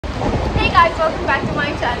guys, welcome back to my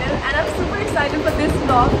channel and I'm super excited for this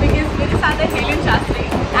vlog because मेरे साथ है Helen Shastri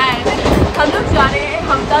and हम लोग जा रहे हैं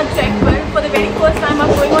हमदा ट्रैक पर for the very first time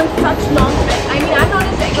I'm going on such long trek. I mean I'm not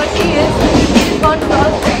a trekker, she is gone to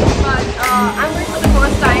all treks but I'm going for the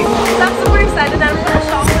first time. So I'm super excited. I'm gonna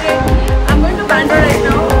shop for it. I'm going to Bandra right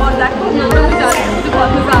now और black को हम लोग जा रहे हैं. मुझे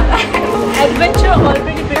बहुत मजा आ रहा है. Adventure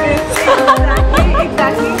already begins.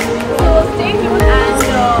 Exactly. So stay tuned and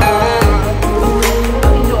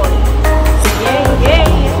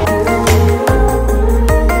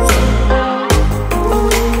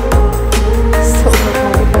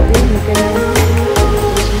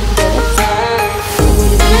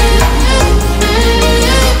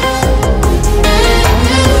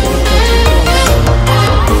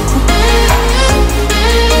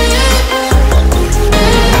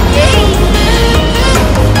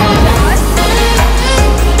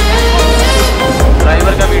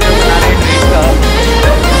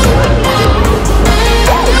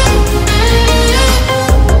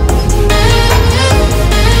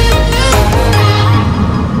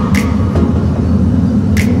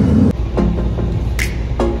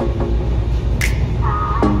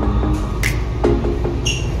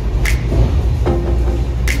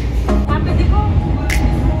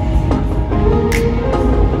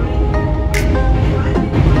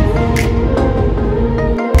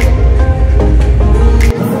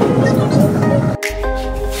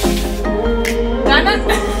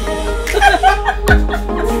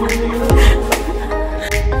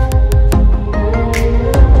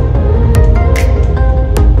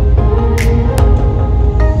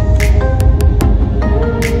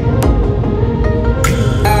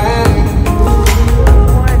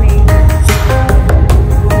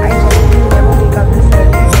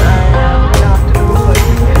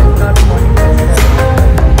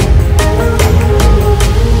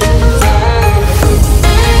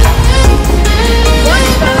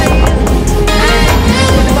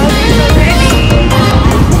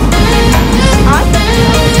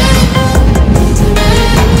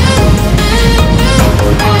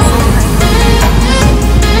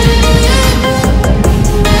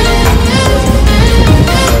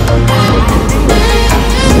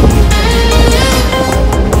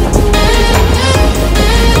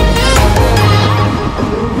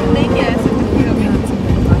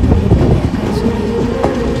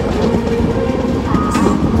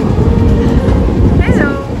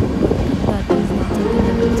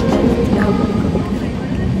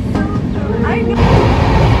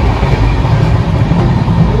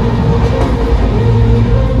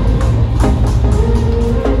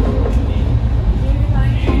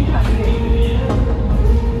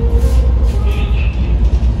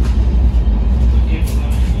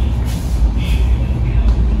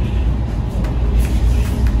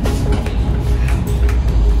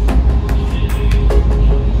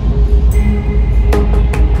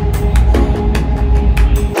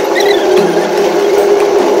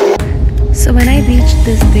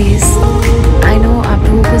this place, I know आप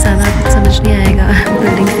लोगों को ज़्यादा कुछ समझ नहीं आएगा,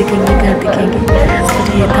 बिल्डिंग्स दिखेंगी, घर दिखेंगे, but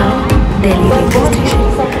ये था दिल्ली रेलवे स्टेशन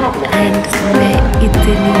एंड मैं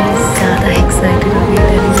इतनी ज़्यादा एक्साइटेड हूँ दिल्ली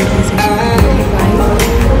रेलवे स्टेशन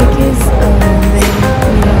बिकॉज मैं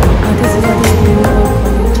मेरा आधे से ज़्यादा स्कूल और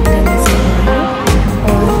कॉलेज दिल्ली से हुआ है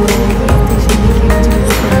और ये स्टेशन देखिए मुझे मेरे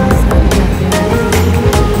पुराने सारे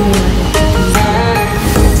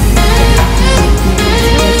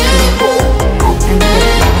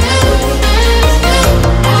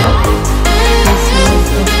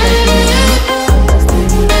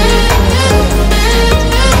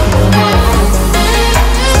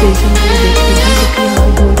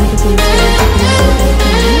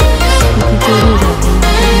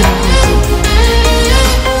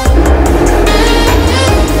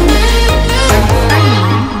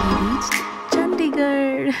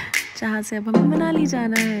जहाँ से अब हमें मनाली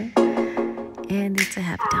जाना है and it's a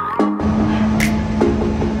happy time.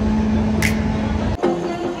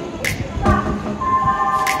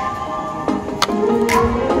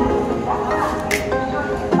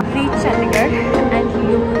 Reach Chandigarh and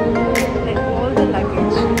look at all the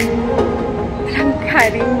luggage that I'm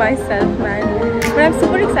carrying myself, man. But I'm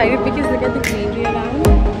super excited because look at the greenery around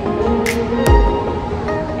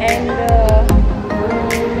and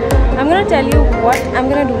I'm gonna tell you what I'm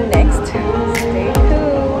gonna do next. Stay tuned.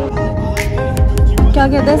 क्या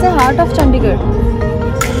कहते हैं इसे heart of Chandigarh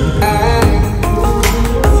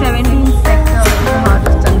 17th sector of the heart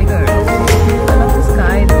of Chandigarh. I love the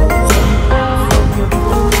sky though.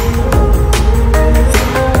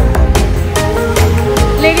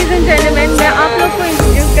 Ladies and gentlemen, मैं आप लोग को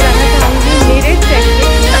introduce कराना चाहूँगी मेरे ट्रैक के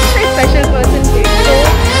सबसे स्पेशल पर्सन थे. तो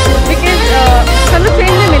बिकॉज हम लोग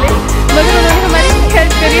ट्रेन में मिले मगर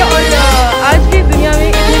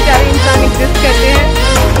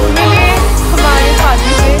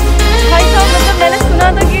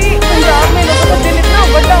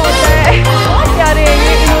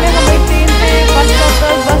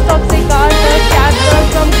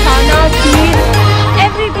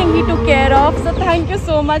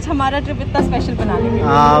आज हमारा ट्रिप इतना स्पेशल बना लेंगे।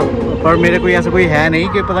 पर मेरे कोई ऐसा कोई है नहीं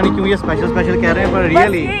कि पता नहीं क्यों ये स्पेशल कह रहे हैं, पर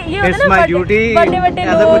रियली इट्स माय ड्यूटी।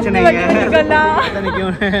 ऐसा कुछ नहीं है, पता नहीं क्यों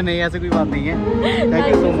नहीं, ऐसा कोई बात नहीं है। Thank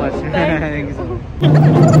you so much, thank you so much.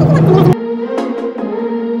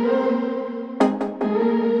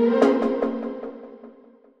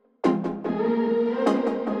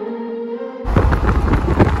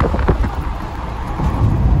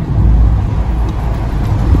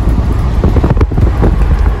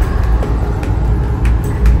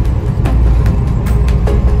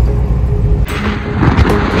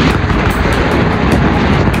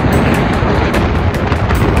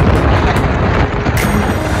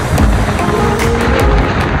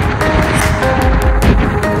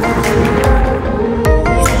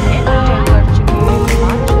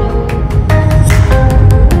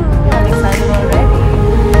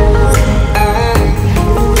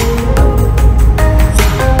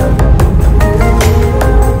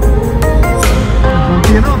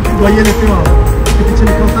 ये देखते हो आप, पीछे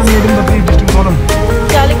लिखा होता है made in Badri district Solan.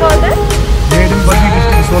 क्या लिखा होता है? Made in Badri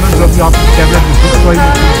district Solan. जब भी आप टैबलेट डिस्ट्रिक्ट कोई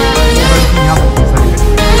यहाँ पर सारी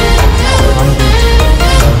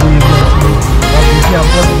आप देखिए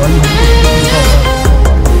आपका दवाई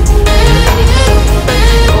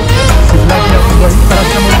शिमला की आपकी दवाई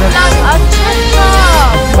पैरासिटामोल। अच्छा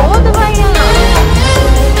वो दवाइयाँ।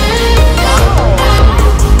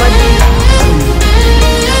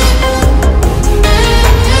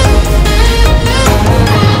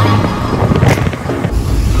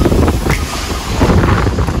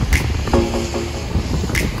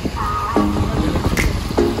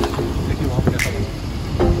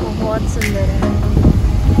 बहुत सुंदर है।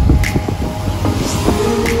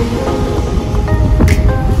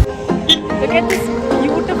 Look at this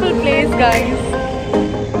beautiful place, guys.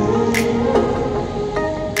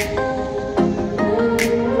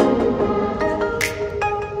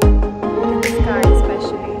 Look at the sky,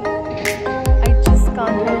 especially. I just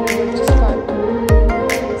can't help it. Just can't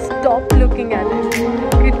stop looking at it.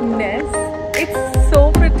 Goodness, it's so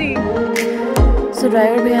pretty. So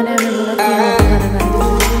driver भैया ने हमें बोला कि यहाँ खाना खाने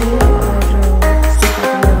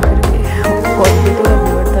और भी थोड़ा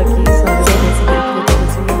बोर्ड था कि सारे लोग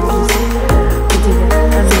ऐसे देख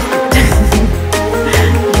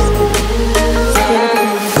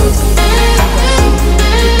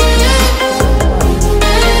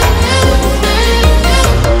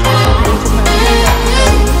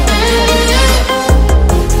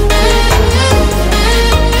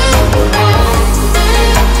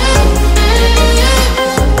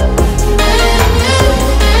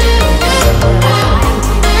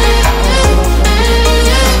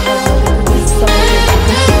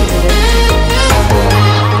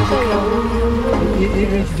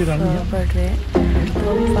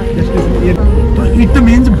इट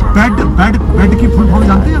मींस बेड की फुल फॉर्म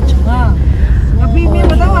जानते हैं आप? अभी मैं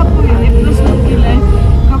बताऊं आपको, ये प्लस मुश्किल है।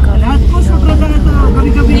 रात को शूट रहता है तो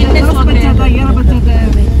कभी-कभी 10 बज जाता है, 11 बज जाता है,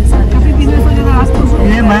 कभी दिन में सो जाता है, रात को।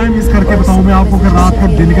 ये मैं मिस करके बताऊं मैं आपको कि रात का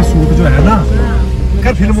दिन के शूट जो है ना,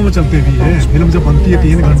 खैर फिल्मों में चलते भी है। फिल्म जब बनती है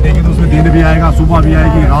 3 घंटे की तो उसमें दिन भी आएगा, सुबह भी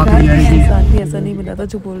आएगी, रात भी आएगी। साथ भी ऐसा नहीं मिला था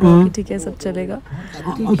जो बोल रहा है कि ठीक है सब चलेगा।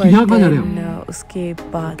 यहाँ कहाँ जा रहे हो? उसके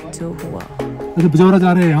बाद जो हुआ, अच्छा बजौरा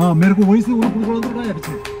जा रहे हैं। हाँ मेरे को वहीं से वो पुल अंदर का यार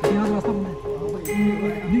पीछे यहाँ रास्ता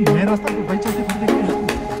नहीं, मैं रास्ता भाई चलते फिर देखते हैं,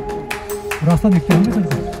 रास्ता देखते हैं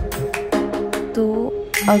चलते। तो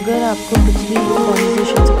अगर आपको पिछली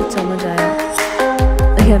कॉन्वर्सेशन से कुछ समझ आया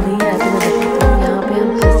या नहीं आया तो मैं बताती हूँ। यहाँ पे हम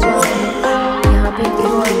फंस चुके थे। यहाँ पे एक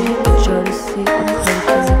जड़ से और उसकी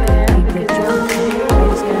वजह से आगे गिर चुके थे।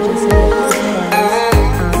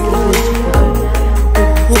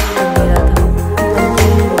 तो वो अंधेरा था,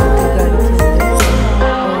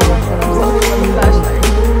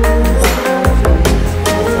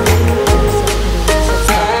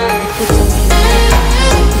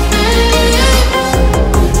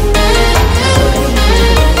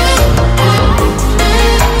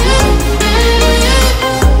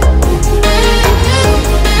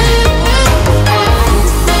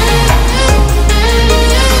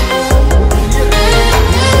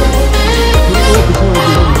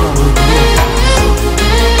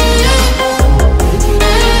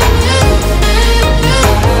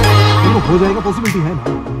 हो जाएगा, पॉसिबिलिटी है ना।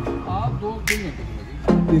 आप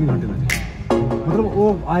 3 घंटे लगे, मतलब वो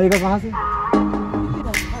आएगा कहाँ से?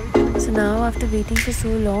 So now after waiting for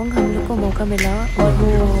so long हम लोग को मौका मिला और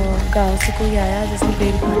वो गांव से कोई आया जिसने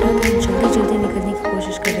पेड़ काटा, तो हम जल्दी जल्दी निकलने की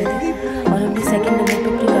कोशिश कर रहे थे और हमने सेकंड नंबर पे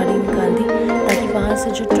अपनी गाड़ी निकाल दी ताकि वहाँ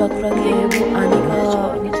से जो ट्रक है वो आने का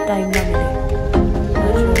टाइम ना मिले।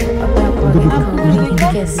 और अब मैं आपको दिखाऊंगी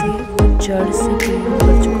कैसे वो जड़ से पेड़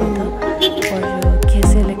उड़ चुका था और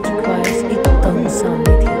कैसे इलेक्ट्रिक वायर्स एकदम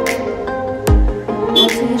सामने थी।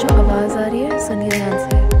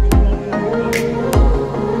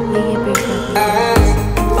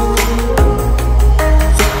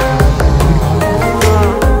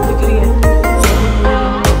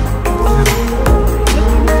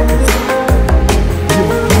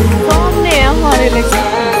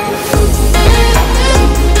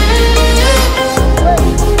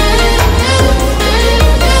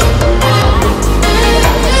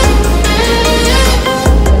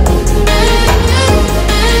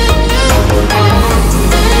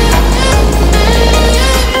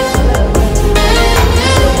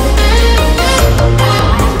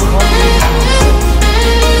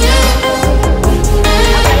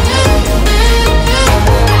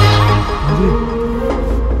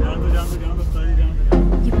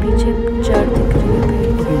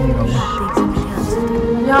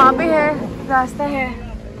 यहाँ पे है रास्ता है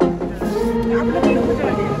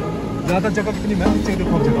ज्यादा जगह कितनी मैं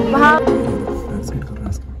वहाँ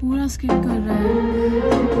पूरा स्किप कर रहा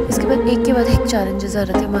है। इसके बाद एक के बाद एक चैलेंजेस आ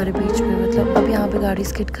रहे थे हमारे बीच में। मतलब अब यहाँ पे गाड़ी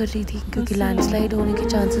स्किड कर रही थी क्योंकि लैंडस्लाइड होने के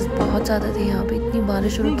चांसेस बहुत ज़्यादा थे। यहाँ पे इतनी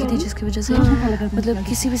बारिश हो रखी थी जिसकी वजह से मतलब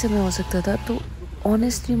किसी भी समय हो सकता था। तो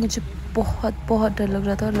ऑनेस्टली मुझे बहुत बहुत डर लग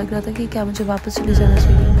रहा था और लग रहा था कि क्या मुझे वापस चले जाना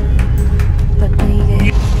चाहिए, बट नहीं गए।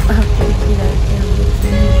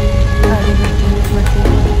 आधे घंटे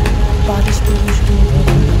बारिश भी मुश्किल हो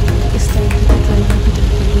गई। इस टाइम की ड्राइवर की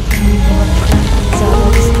बहुत ज़्यादा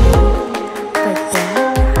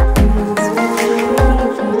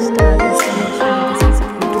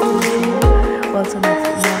also not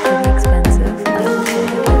very expensive. I will share the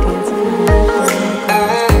details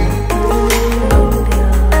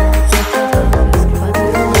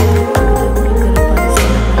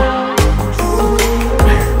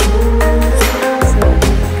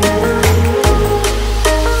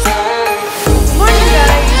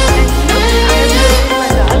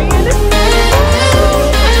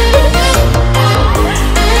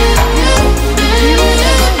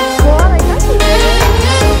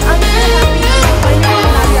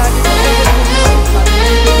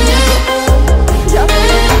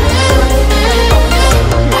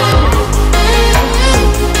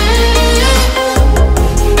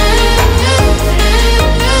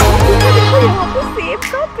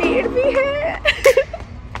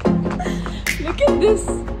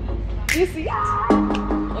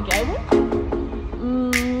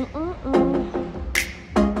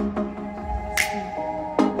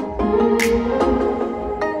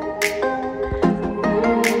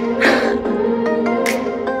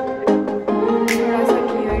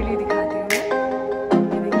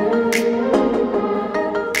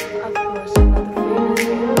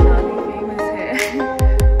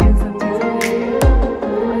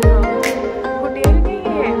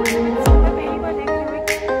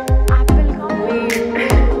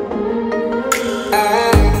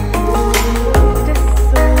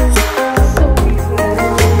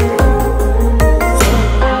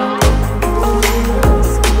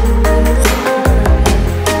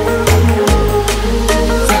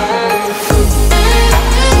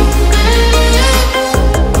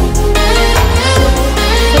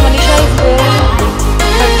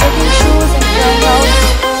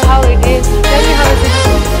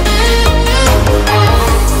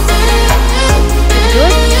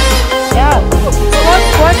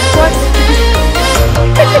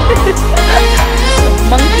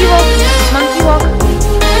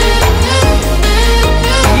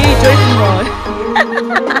if you want.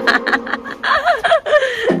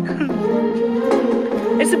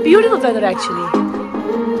 It's a beautiful weather actually.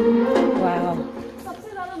 Wow. सबसे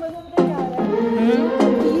ज़्यादा मज़ा पता क्या आ रहा है?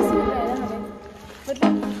 पीस मिल रहा है हमें।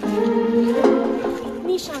 मतलब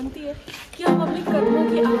इतनी शांति है कि हम अपने कदमों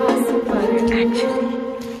की आवाज़ सुन पा रहे हैं actually.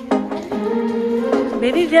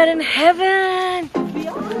 Maybe we are in heaven. We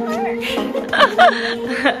are.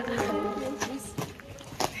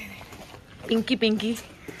 Pinky, pinky.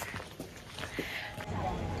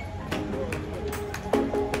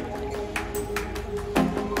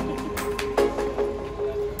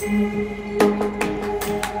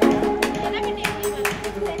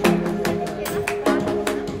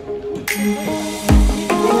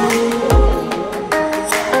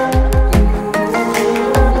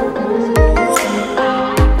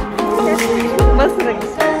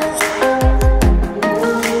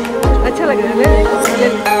 अच्छा लग रहा है,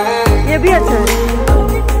 ये भी अच्छा है।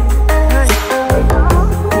 हाँ,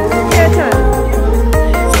 ये अच्छा है।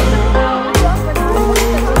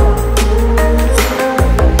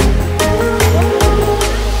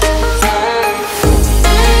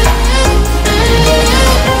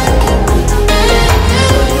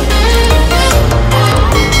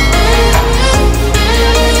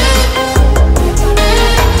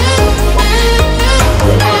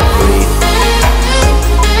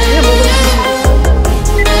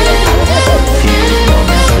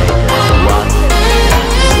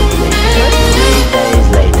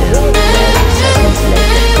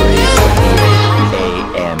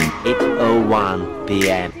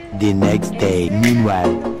 PM the next day.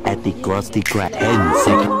 Meanwhile, at the Krusty Krab 10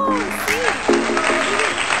 seconds.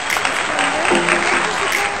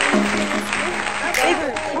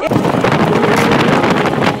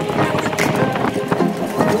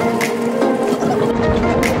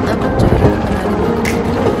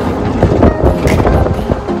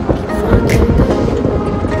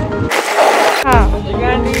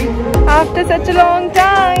 After such a long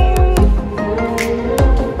time.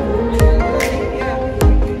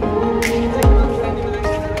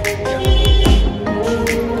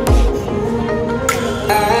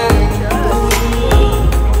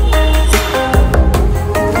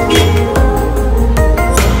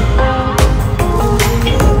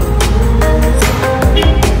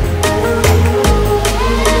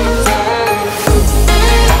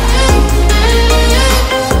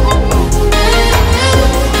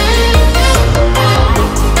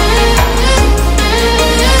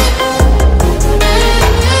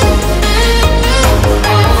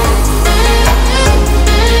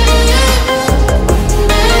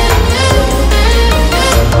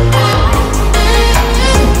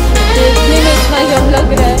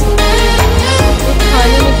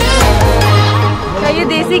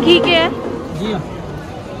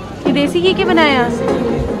 देसी घी के बनाए यहाँ से?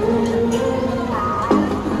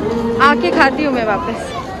 आके खाती हूँ मैं वापस।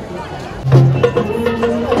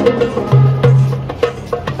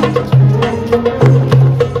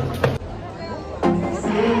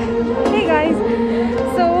 Hey guys,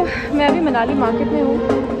 so मैं अभी मनाली मार्केट में हूँ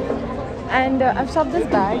and I shop this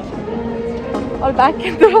bag, और बैग के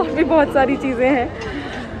अंदर और भी बहुत सारी चीज़ें हैं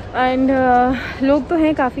एंड लोग तो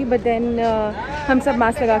हैं काफ़ी, बट देन हम सब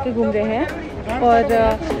मास्क लगा के घूम रहे हैं और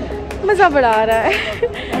मज़ा बड़ा आ रहा है।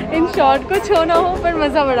 इन शॉर्ट कुछ हो ना हो पर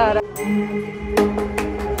मज़ा बड़ा आ रहा है।